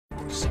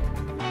News.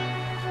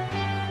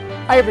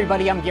 Hi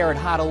everybody, I'm Garrett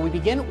Hoddle. We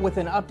begin with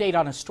an update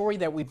on a story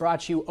that we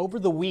brought you over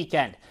the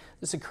weekend.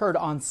 This occurred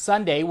on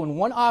Sunday when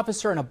one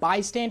officer and a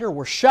bystander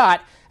were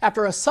shot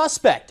after a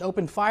suspect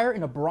opened fire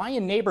in a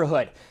Bryan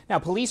neighborhood. Now,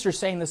 police are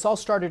saying this all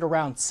started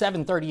around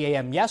 7:30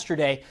 a.m.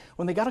 yesterday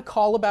when they got a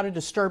call about a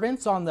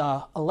disturbance on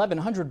the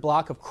 1100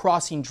 block of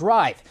Crossing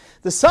Drive.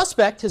 The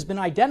suspect has been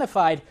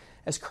identified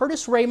as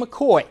Curtis Ray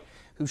McCoy,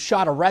 who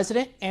shot a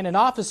resident and an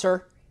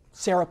officer,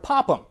 Sarah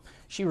Popham.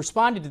 She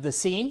responded to the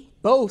scene.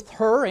 Both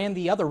her and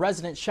the other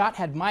resident shot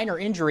had minor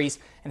injuries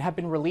and have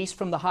been released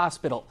from the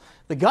hospital.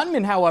 The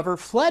gunman, however,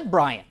 fled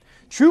Bryan.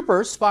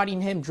 Troopers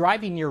spotting him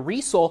driving near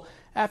Riesel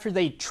after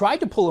they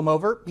tried to pull him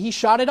over, he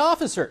shot at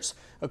officers.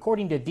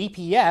 According to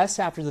DPS,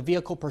 after the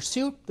vehicle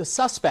pursuit, the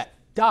suspect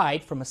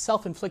died from a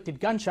self-inflicted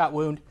gunshot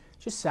wound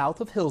just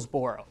south of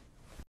Hillsboro.